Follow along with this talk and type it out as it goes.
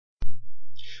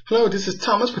Hello, this is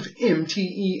Thomas with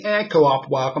MTE Ad Co-op.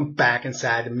 Welcome back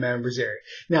inside the members area.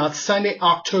 Now, it's Sunday,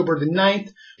 October the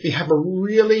 9th. We have a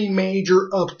really major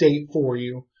update for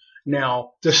you.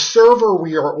 Now, the server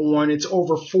we are on, it's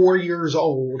over 4 years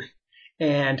old.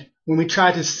 And when we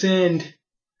try to send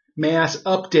mass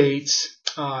updates,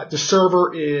 the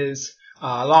server is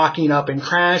locking up and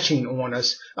crashing on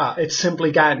us. It's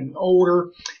simply gotten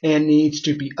older and needs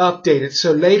to be updated.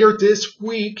 So later this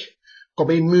week, we'll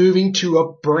be moving to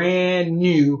a brand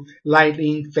new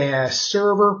lightning fast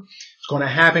server. It's going to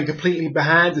happen completely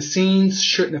behind the scenes.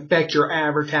 Shouldn't affect your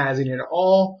advertising at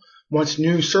all. Once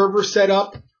new server set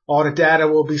up, all the data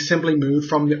will be simply moved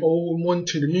from the old one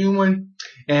to the new one,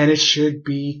 and it should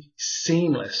be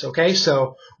seamless. Okay,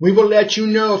 so we will let you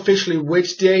know officially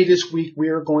which day this week we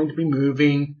are going to be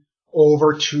moving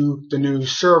over to the new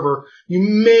server. You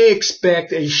may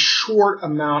expect a short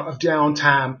amount of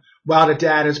downtime while the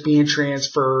data is being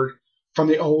transferred from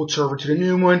the old server to the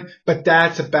new one, but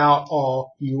that's about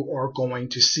all you are going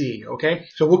to see, okay?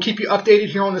 So we'll keep you updated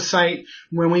here on the site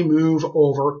when we move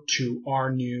over to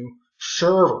our new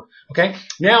server, okay?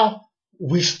 Now,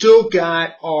 we still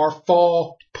got our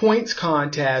fall points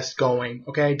contest going,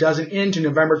 okay? It doesn't end to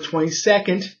November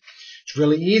 22nd. It's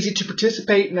really easy to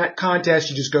participate in that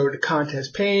contest. You just go to the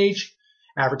contest page,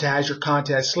 advertise your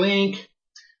contest link.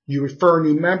 You refer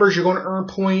new members, you're going to earn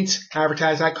points.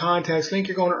 Advertise that contest link,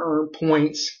 you're going to earn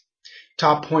points.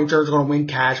 Top point earners are going to win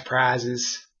cash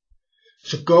prizes.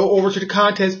 So go over to the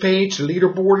contest page. The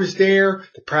leaderboard is there.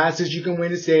 The prizes you can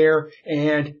win is there.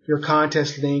 And your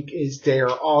contest link is there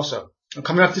also. And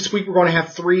coming up this week, we're going to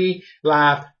have 3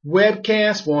 live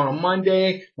webcasts. One on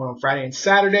Monday, one on Friday and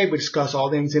Saturday. We discuss all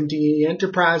things MTE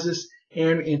enterprises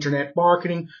and internet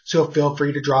marketing. So feel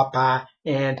free to drop by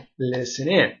and listen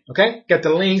in. Okay? Got the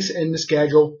links in the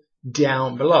schedule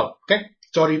down below. Okay?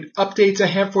 So all the updates I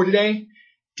have for today.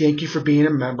 Thank you for being a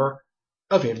member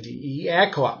of MTE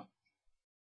Ad Co-op.